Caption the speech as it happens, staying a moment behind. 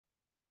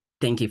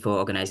Thank you for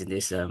organizing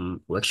this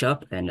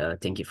workshop and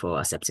thank you for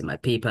accepting my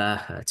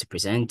paper to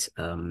present.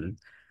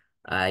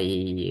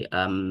 I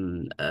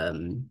am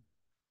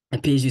a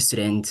PhD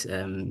student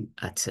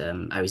at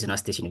Arizona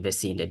State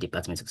University in the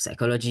Department of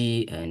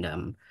Psychology,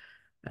 and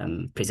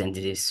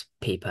presented this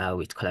paper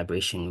with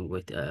collaboration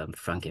with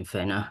Frank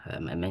Inferna,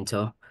 my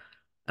mentor.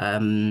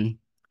 Um,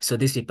 so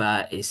this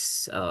paper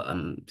is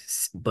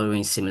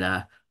borrowing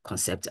similar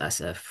concept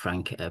as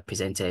Frank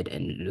presented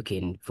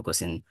and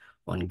focusing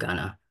on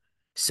Ghana.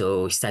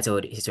 So he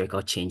started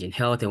historical change in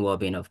health and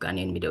well-being of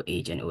Ghanaian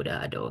middle-aged and older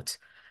adults.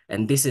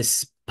 And this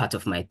is part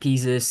of my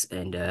thesis,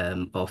 and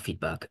all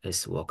feedback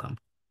is welcome.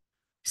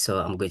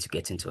 So I'm going to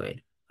get into it.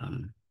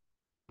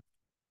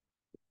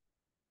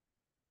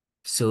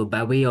 So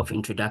by way of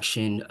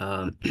introduction,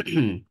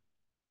 we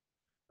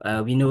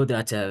know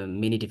that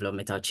many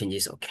developmental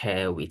changes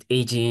occur with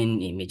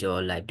aging in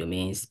major life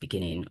domains,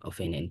 beginning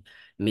often in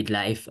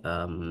midlife.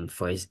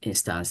 For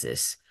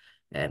instances,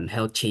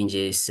 health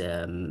changes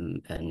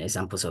and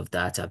examples of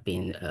that have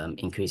been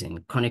increase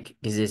in chronic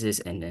diseases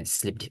and then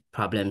sleep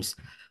problems.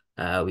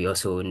 We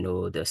also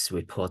know this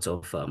report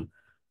of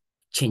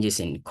changes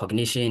in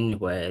cognition,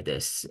 where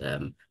there's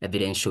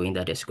evidence showing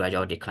that there's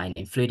gradual decline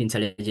in fluid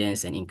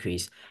intelligence and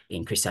increase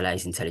in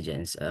crystallized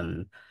intelligence.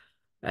 Um,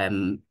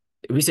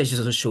 Research is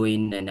also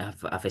showing and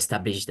have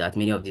established that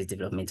many of these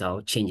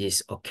developmental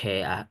changes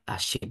occur are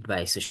shaped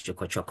by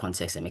sociocultural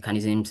contexts and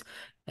mechanisms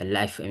in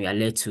life, and we are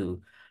led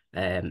to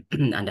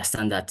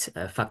understand that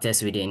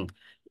factors within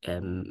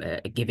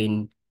a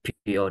given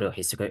period or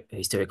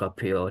historical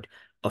period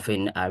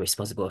often are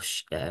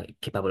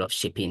capable of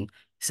shaping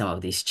some of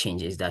these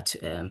changes that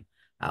are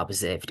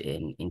observed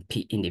in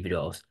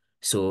individuals.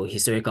 So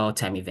historical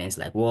time events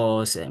like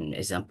wars and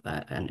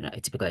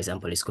a typical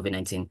example is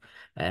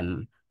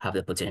COVID-19 have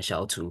the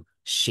potential to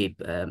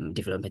shape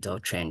developmental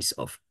trends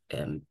of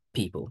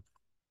people.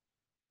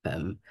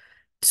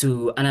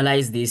 To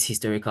analyze these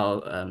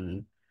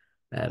historical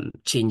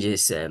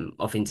changes,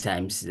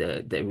 oftentimes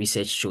the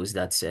research shows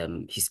that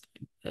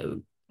uh,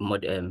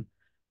 mod,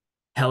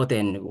 health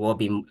and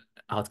well-being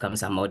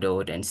outcomes are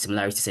modeled, and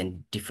similarities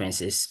and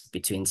differences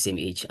between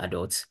same-age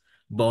adults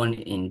born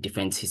in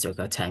different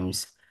historical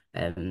times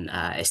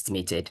are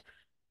estimated.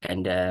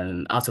 And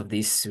out of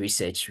this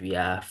research, we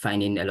are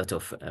finding a lot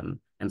of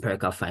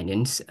empirical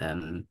findings.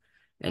 And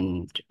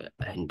an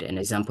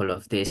example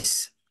of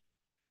this,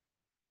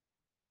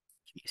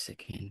 give me a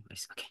second.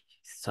 Okay,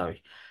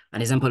 sorry.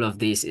 An example of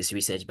this is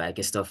research by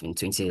Gustav in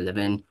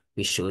 2011,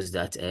 which shows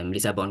that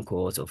later born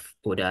cohorts of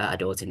older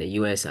adults in the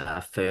US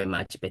are very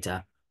much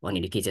better on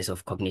indicators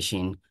of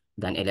cognition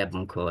than earlier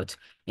born cohorts.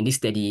 In this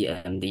study,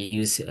 they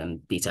use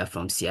data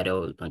from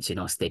Seattle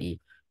longitudinal study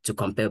to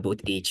compare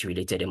both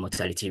age-related and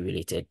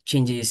mortality-related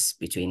changes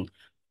between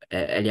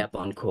earlier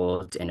born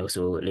cohort and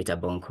also later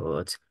born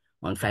cohort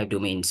on 5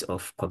 domains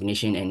of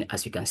cognition. And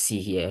as you can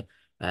see here,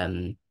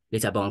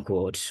 later born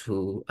cohorts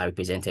who are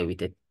represented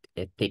with a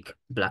thick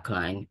black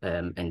line,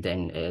 and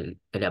then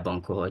earlier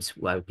born cohorts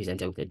who are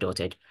represented with a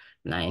dotted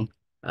line.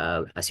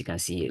 As you can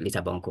see,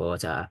 later born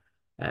cohorts are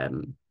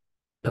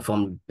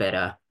perform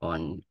better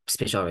on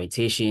spatial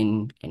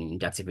orientation and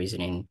inductive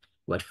reasoning,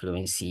 word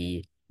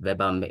fluency,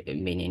 verbal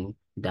meaning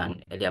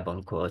than earlier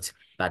born cohorts,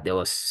 but there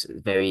was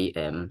very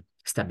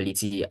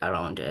stability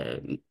around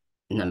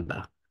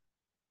number.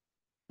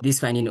 This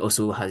finding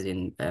also has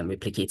been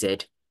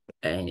replicated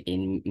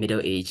in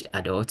middle-aged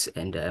adults,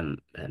 and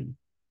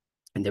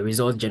the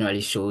result generally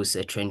shows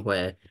a trend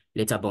where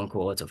later born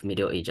cohorts of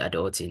middle-aged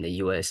adults in the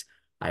US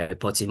are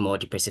reporting more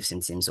depressive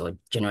symptoms or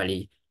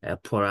generally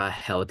poorer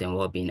health and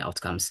well-being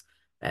outcomes,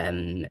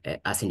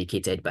 as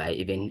indicated by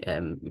even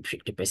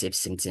depressive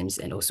symptoms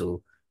and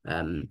also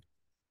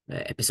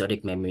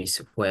episodic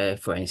memories, where,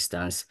 for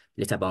instance,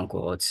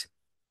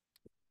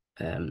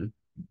 um,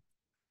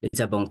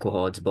 later born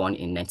cohorts born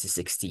in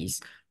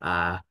 1960s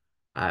are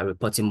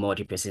reporting more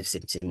depressive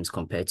symptoms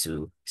compared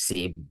to,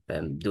 say,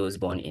 those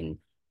born in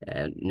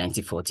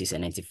 1940s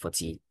and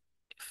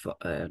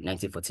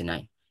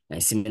 1949.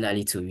 And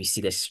similarly we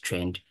see this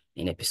trend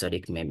in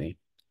episodic memory.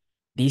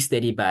 This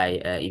study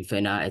by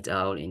Inferna et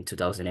al. In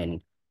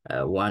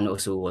 2001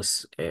 also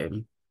was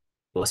a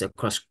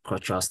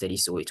cross-cultural study,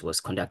 so it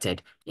was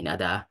conducted in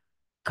other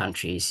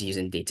countries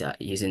using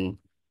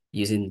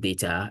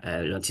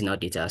longitudinal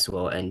data as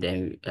well. And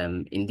then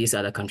in these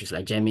other countries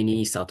like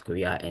Germany, South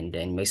Korea, and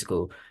then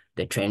Mexico,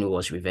 the trend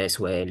was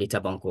reversed, where later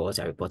born cohorts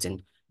are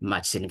reporting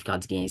much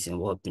significant gains in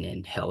well-being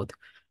and health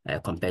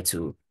compared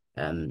to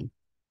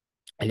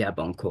earlier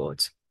born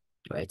cohorts,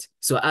 right?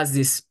 So as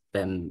these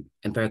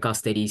empirical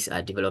studies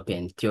are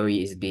developing,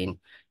 theory is being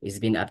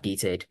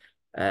updated.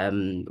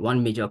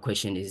 One major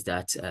question is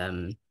that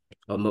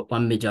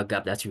one major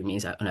gap that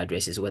remains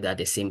unaddressed is whether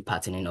the same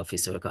patterning of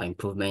historical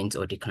improvement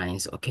or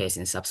declines occurs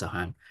in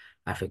sub-Saharan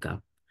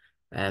Africa.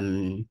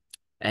 And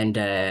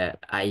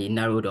I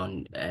narrowed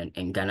on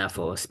in Ghana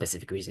for a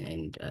specific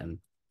reason,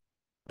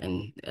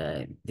 and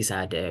these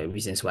are the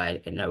reasons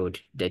why I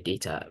narrowed the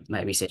data,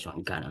 my research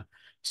on Ghana.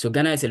 So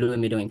Ghana is a low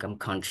and middle income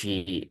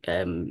country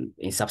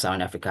in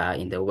sub-Saharan Africa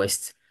in the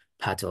West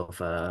part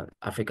of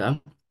Africa.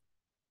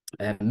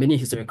 Many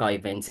historical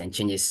events and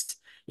changes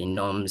in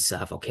norms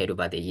have occurred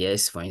over the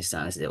years. For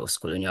instance, there was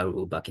colonial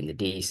rule back in the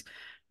days,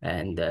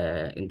 and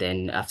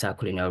then after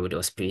colonial rule, there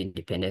was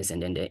pre-independence,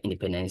 and then the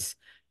independence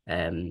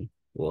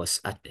was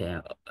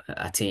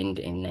attained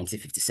in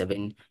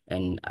 1957.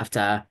 And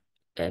after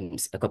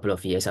a couple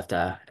of years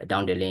after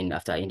down the lane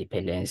after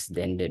independence,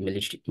 then the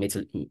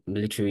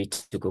military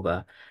took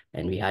over,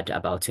 and we had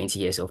about 20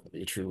 years of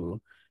military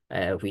rule,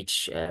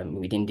 which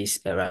within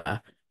this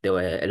era there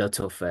were a lot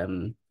of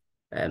um,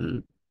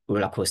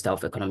 roller coaster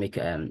of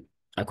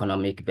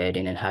economic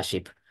burden and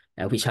hardship,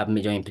 which have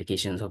major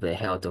implications of the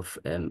health of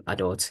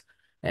adults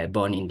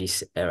born in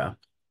this era.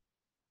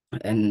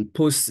 And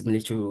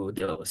post-military,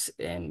 there was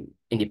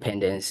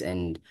independence,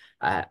 and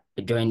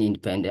during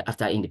independence,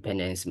 after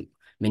independence,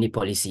 many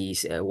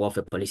policies,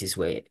 welfare policies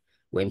were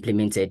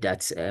implemented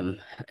that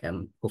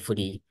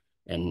hopefully,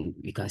 and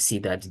we can see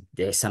that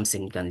there's some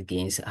significant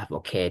gains have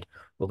occurred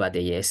over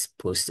the years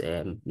post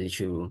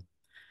military rule.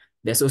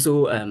 There's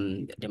also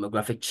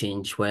demographic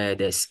change where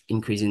there's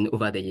increasing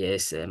over the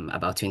years,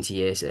 about 20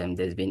 years, and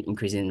there's been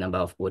increasing number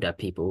of older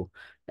people,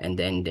 and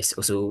then there's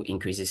also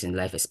increases in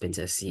life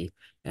expectancy,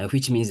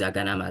 which means that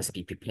Ghana must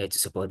be prepared to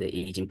support the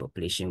aging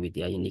population with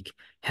their unique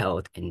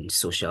health and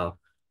social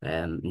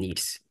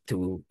needs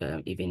through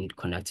even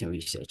conducting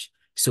research.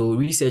 So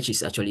research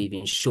is actually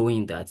even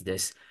showing that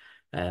there's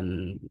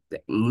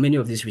many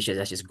of these research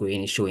that is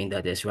going showing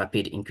that there's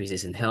rapid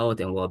increases in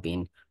health and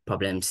well-being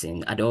problems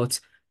in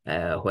adults,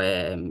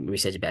 where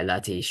research by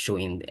Latte is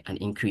showing an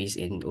increase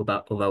in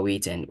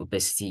overweight and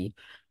obesity,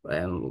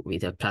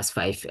 with a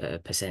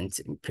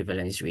 +5%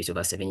 prevalence rate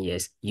over 7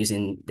 years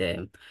using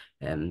the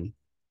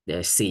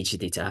SAGE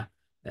data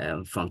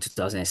from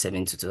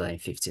 2007 to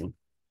 2015.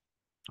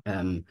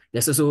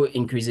 There's also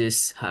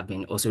increases have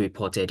been also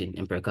reported in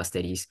empirical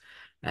studies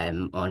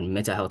on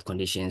mental health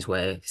conditions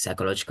where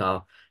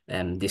psychological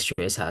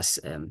distress has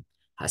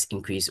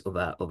increased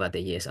over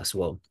the years as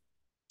well.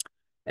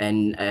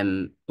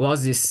 And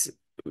whilst this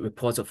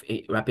reports of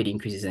rapid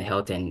increases in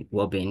health and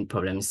well-being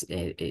problems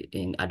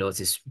in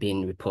adults is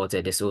being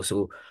reported, there's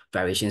also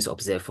variations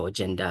observed for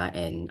gender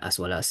and as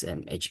well as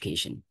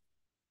education,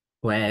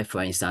 where,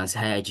 for instance,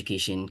 higher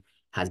education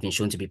has been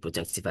shown to be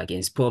protective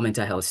against poor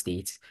mental health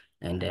states,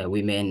 and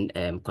women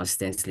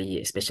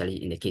consistently,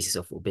 especially in the cases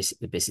of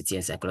obesity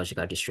and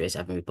psychological distress,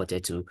 have been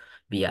reported to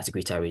be at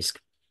greater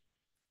risk.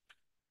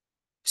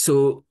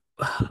 So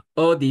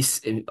all these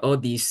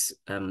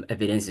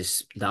evidence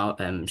is now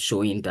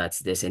showing that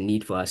there's a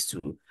need for us to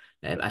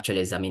actually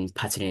examine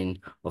patterning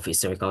of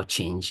historical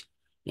change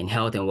in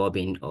health and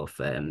well-being of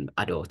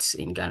adults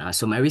in Ghana.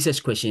 So my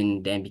research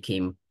question then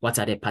became, what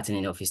are the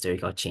patterning of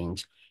historical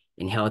change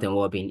in health and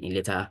well-being in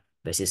later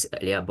versus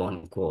earlier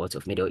born cohorts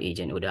of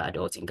middle-aged and older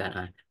adults in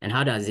Ghana? And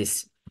how does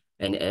this,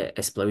 and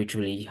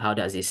exploratorily, how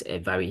does this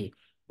vary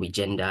with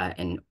gender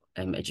and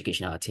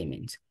educational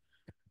attainment?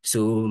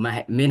 So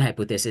my main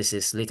hypothesis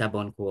is later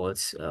born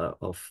cohorts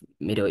of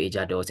middle-aged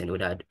adults and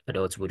older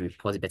adults would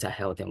report better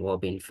health and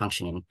well-being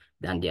functioning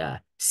than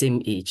their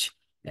same age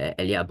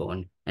earlier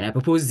born. And I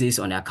propose this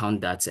on account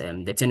that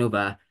the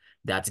turnover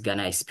that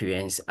Ghana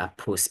experienced at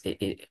post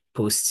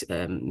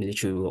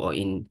military or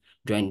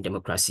during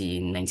democracy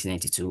in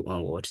 1992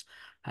 onwards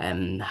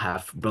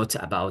have brought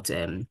about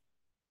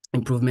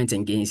improvement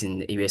and gains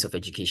in areas of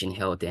education,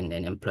 health, and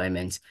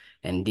employment.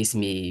 And this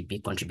may be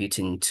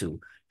contributing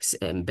to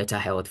better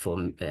health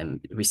for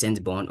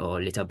recent born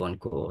or later born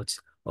cohorts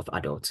of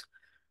adults.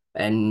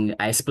 And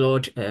I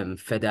explored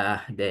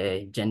further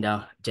the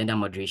gender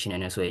moderation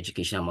and also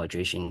educational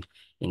moderation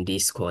in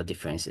these core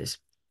differences.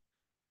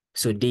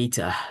 So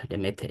data, the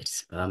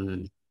methods.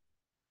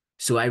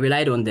 So I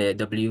relied on the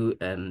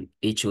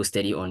WHO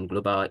study on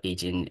global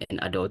aging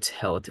and adult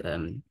health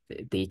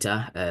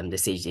data, the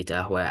SAGE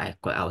data, where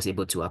I was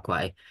able to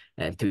acquire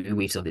 3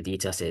 waves of the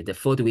data set. The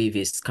 4th wave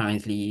is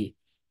currently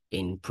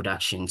in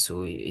production,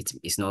 so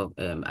it's not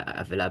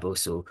available.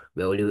 So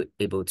we're only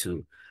able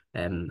to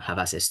have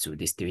access to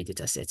these 3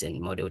 data sets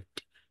and modeled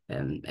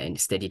and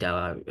studied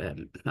our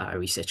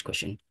research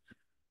question.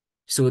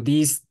 So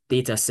these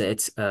data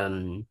sets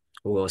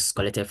was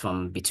collected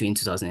from between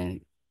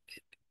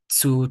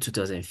 2002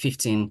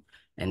 2015,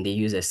 and they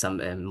use a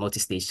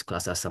multi-stage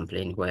cluster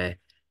sampling where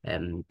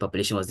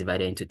population was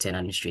divided into 10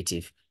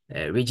 administrative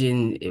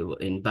regions.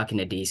 Back in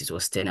the days, it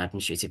was 10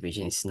 administrative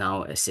regions,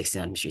 now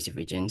 16 administrative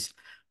regions.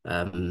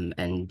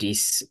 And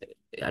these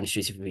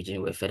administrative regions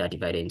were further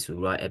divided into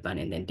rural, urban,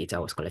 and then data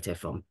was collected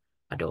from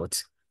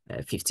adults,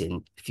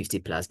 50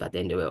 plus, but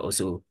then there were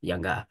also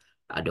younger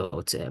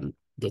adults,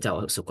 data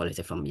was also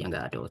collected from younger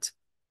adults.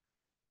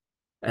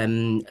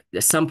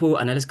 The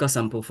analytical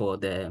sample for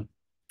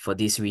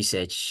this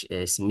research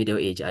is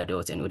middle-aged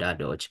adults and older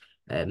adults,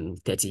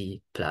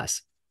 30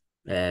 plus.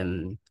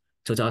 Total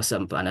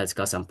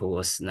analytical sample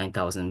was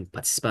 9,000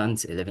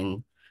 participants,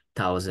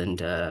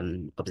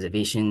 11,000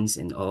 observations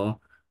in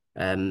all.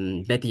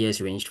 Birth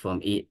years ranged from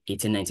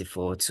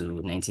 1894 to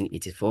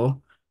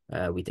 1984,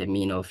 with a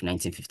mean of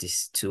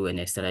 1952 and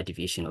a standard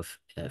deviation of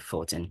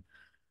 14.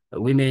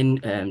 Women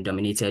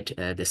dominated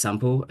the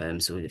sample.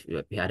 So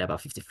we had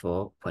about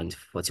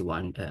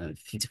 54.41,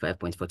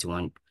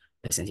 55.41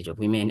 percentage of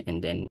women,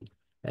 and then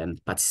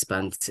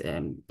participants,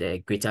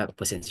 the greater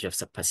percentage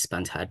of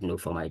participants had no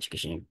formal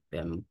education,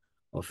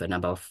 of a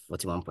number of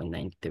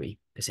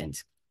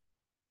 41.93%.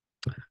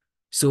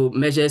 So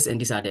measures, and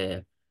these are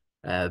the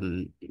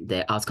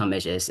outcome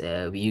measures.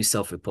 We use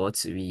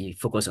self-reports. We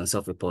focus on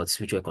self-reports,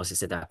 which were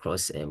consistent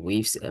across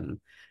waves.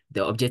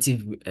 The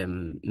objective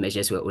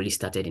measures were only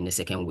started in the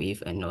second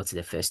wave and not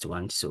the first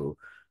one. So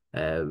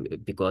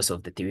because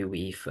of the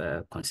three-wave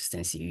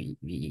consistency,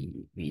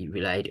 we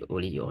relied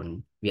only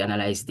on, we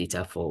analyzed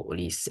data for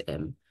only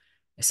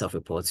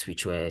self-reports,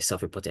 which were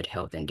self-reported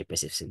health and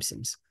depressive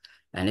symptoms.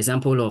 An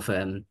example of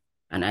an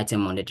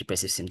item on the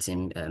depressive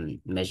symptom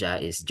measure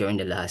is during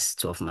the last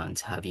 12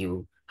 months, have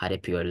you had a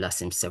period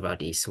lasting several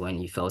days when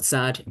you felt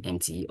sad,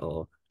 empty,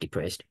 or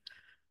depressed?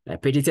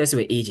 Predictors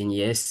were age in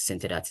years,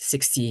 centered at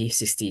 60.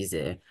 60 is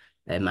the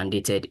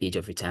mandated age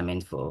of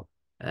retirement for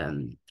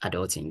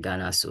adults in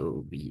Ghana.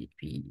 So we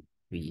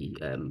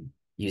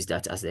use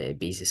that as the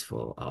basis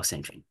for our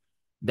centering.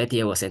 Birth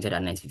year was centered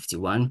at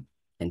 1951,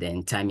 and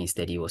then time in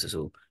study was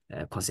also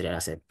considered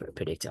as a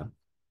predictor.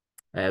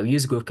 We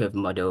use growth curve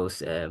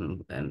models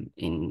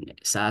in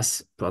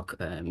SAS, PROC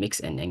mix,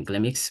 and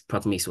GLEMIX.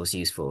 PROC mix was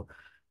used for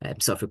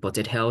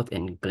self-reported health,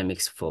 and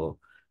GLEMIX for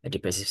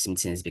depressive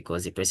symptoms,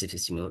 because depressive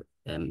symptom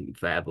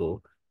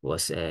variable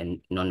was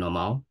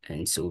non-normal.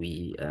 And so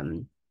we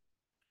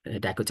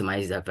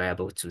dichotomize that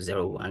variable to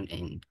 0, 1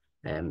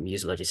 and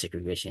use logistic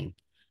regression,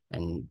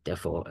 and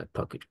therefore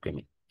PROC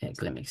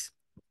GLEMIX.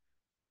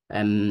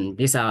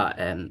 These are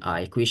our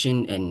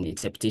equation, and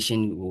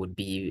interpretation would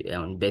be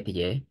on birth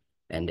year,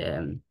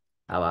 and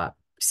our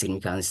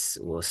significance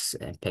was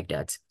pegged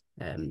at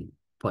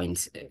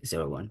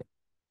 0.01.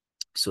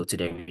 So to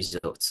the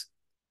results.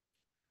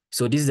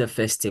 So this is the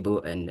first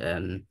table,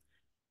 and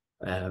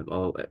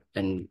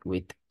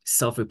with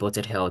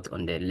self-reported health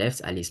on the left,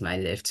 at least my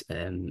left,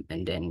 and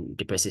then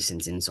depressive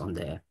symptoms on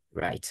the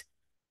right.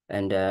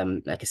 And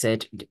like I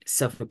said,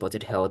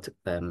 self-reported health,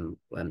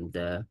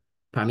 the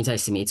parameter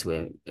estimates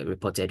were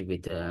reported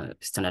with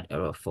standard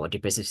error for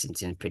depressive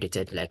symptoms,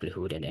 predicted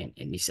likelihood, and then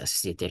its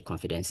associated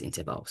confidence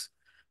intervals.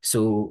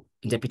 So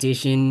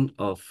interpretation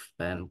of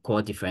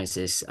core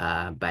differences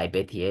by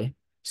birth year.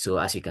 So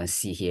as you can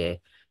see here,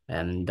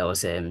 there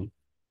was a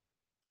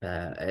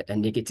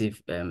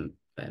negative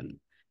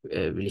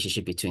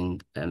relationship between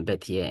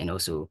birth year and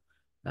also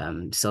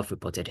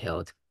self-reported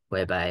health,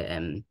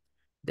 whereby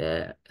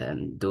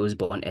those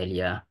born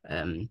earlier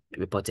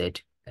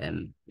reported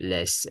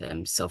less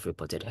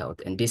self-reported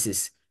health, and this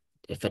is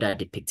further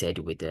depicted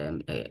with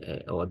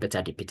or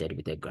better depicted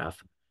with a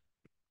graph.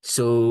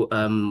 So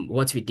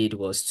what we did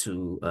was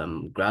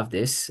to graph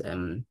this,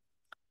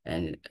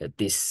 and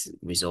this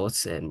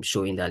results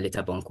showing that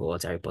later born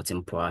cohorts are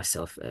reporting poor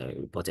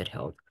self-reported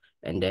health.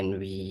 And then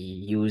we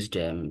used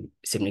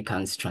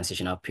significant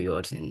transitional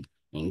periods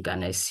in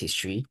Ghana's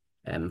history.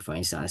 For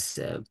instance,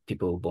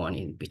 people born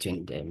in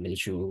between the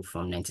military rule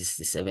from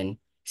 1967,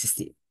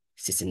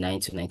 69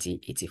 to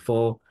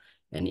 1984,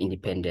 and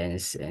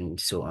independence, and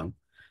so on.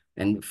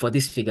 And for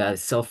this figure,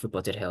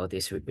 self-reported health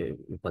is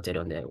reported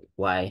on the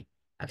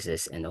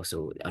y-axis, and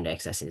also on the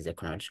x-axis, the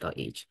chronological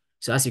age.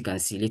 So as you can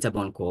see, later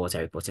born cohorts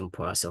are reporting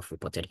poor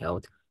self-reported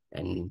health,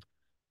 and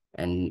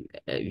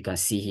you can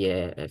see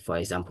here, for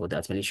example,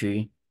 that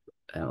military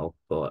or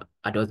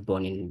adults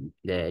born in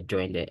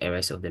during the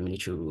eras of the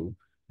military rule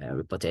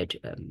reported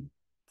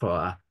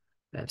poor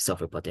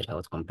self-reported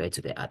health compared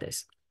to the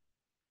others.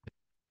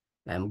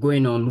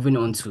 Moving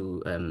on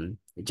to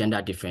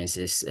gender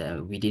differences,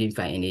 we didn't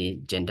find any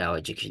gender or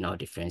educational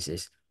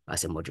differences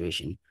as a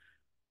moderation.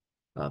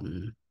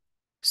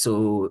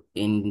 So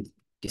in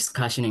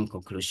discussion and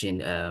conclusion,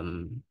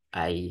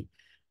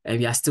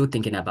 we are still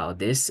thinking about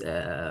this.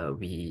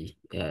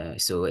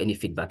 So any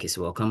feedback is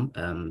welcome.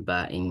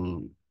 But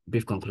in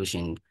brief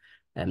conclusion,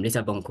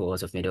 later born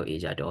cohorts of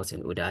middle-aged adults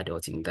and older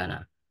adults in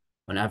Ghana,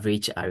 on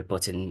average, are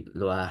reporting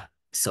lower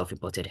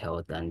self-reported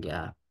health than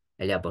their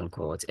earlier born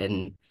cohorts.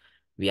 And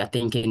we are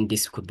thinking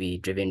this could be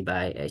driven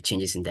by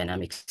changes in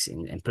dynamics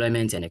in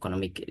employment and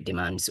economic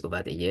demands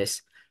over the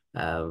years.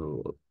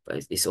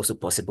 It's also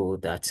possible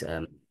that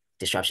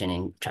disruption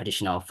in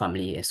traditional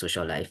family and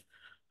social life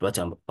brought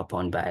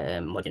upon by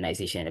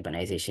modernization and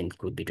urbanization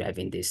could be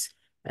driving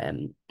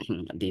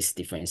these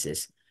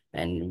differences.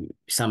 And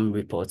some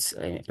reports,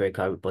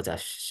 empirical reports,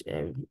 have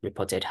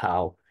reported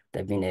how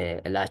there's been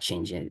a large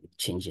change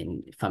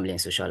in family and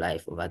social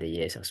life over the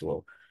years as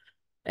well.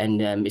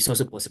 And it's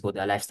also possible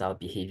that lifestyle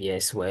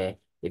behaviors where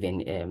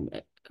even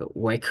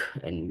work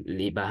and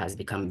labor has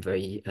become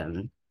very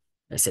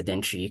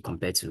sedentary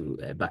compared to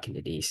back in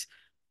the days.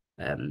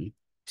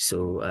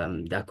 So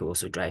that could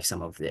also drive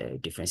some of the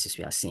differences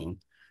we are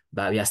seeing.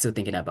 But we are still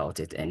thinking about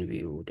it, and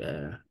we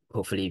would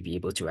hopefully be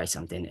able to write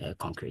something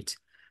concrete.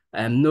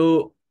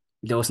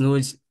 There was no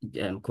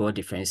core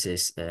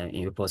differences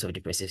in reports of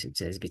depressive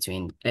symptoms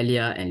between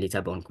earlier and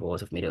later born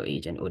cohorts of middle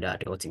age and older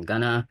adults in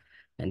Ghana.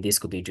 and this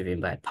could be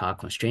driven by power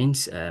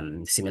constraints.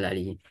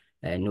 Similarly,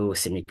 no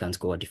significant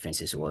score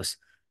differences was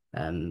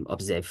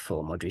observed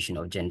for moderation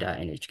of gender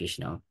and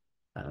educational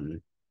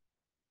um,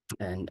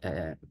 and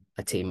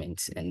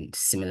attainment, and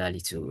similarly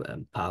to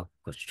power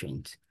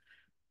constraints.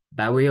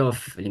 By way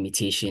of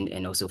limitation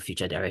and also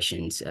future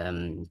directions,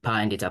 power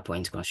and data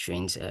point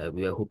constraints,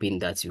 we were hoping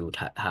that we would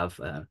have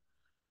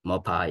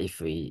more power if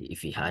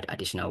we had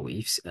additional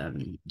waves.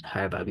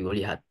 However, we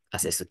only had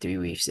access to 3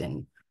 waves,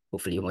 and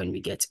hopefully when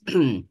we get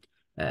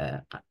uh,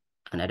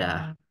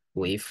 another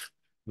wave,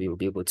 we will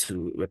be able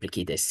to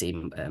replicate the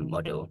same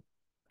model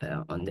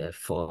on the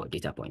 4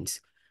 data points.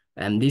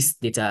 This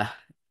data,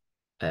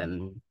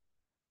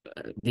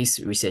 this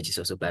research is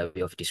also by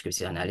way of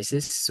descriptive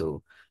analysis.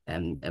 So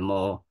a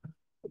more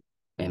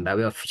and by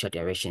way of future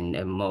direction,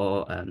 a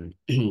more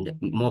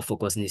more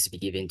focus needs to be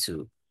given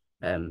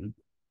um,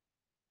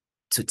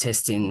 to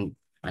testing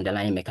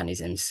underlying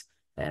mechanisms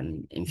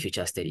in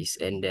future studies.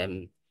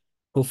 And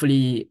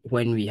hopefully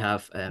when we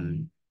have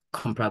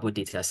comparable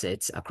data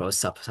sets across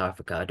South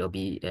Africa, there'll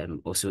be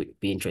also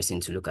be interesting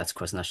to look at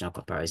cross-national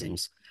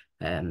comparisons.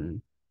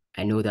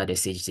 I know that the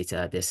SAGE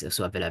data, there's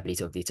also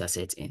availability of data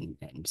sets in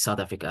South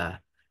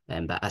Africa,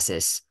 but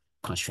access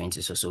constraints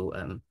is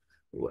also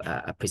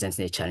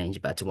presenting a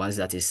challenge. But once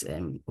that is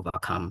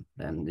overcome,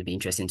 it'll be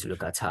interesting to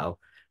look at how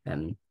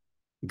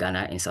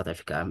Ghana and South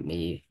Africa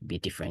may be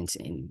different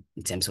in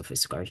terms of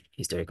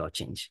historical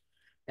change.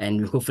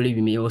 And hopefully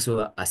we may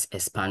also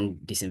expand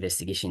this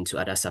investigation to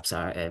other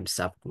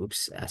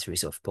subgroups as a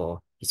result of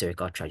poor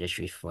historical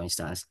trajectory, for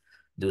instance,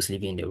 those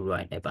living in the rural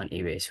and urban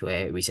areas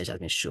where research has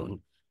been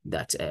shown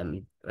that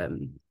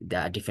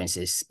there are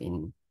differences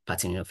in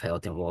pattern of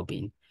health and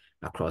well-being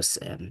across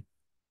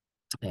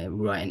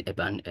rural and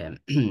urban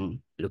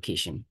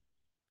location.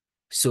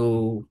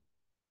 So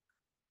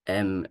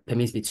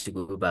permits me to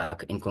go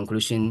back. In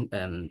conclusion,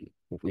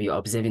 we are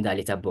observing that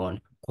later born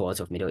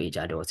cohorts of middle-aged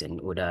adults and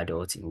older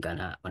adults in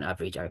Ghana on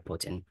average are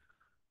reporting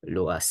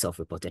lower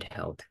self-reported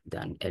health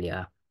than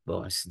earlier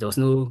borns. There was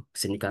no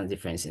significant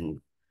difference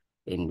in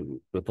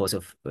reports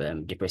of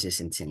depressive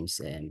symptoms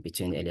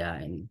between earlier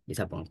and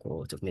later born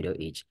cohorts of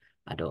middle-aged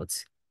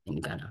adults in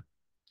Ghana.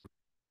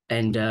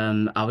 And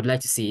I would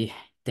like to say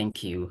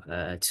thank you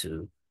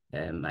to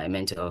my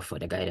mentor for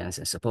the guidance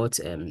and support.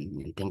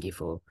 And thank you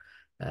for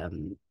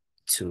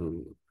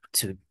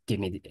to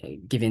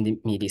giving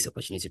me this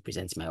opportunity to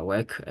present my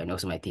work, and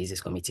also my thesis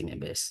committee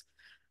members,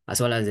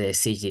 as well as the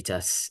SAGE Data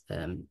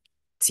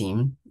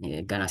team,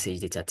 Ghana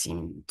SAGE Data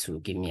team, to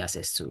granting me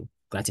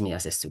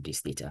access to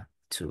this data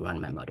to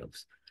run my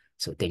models.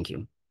 So thank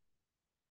you.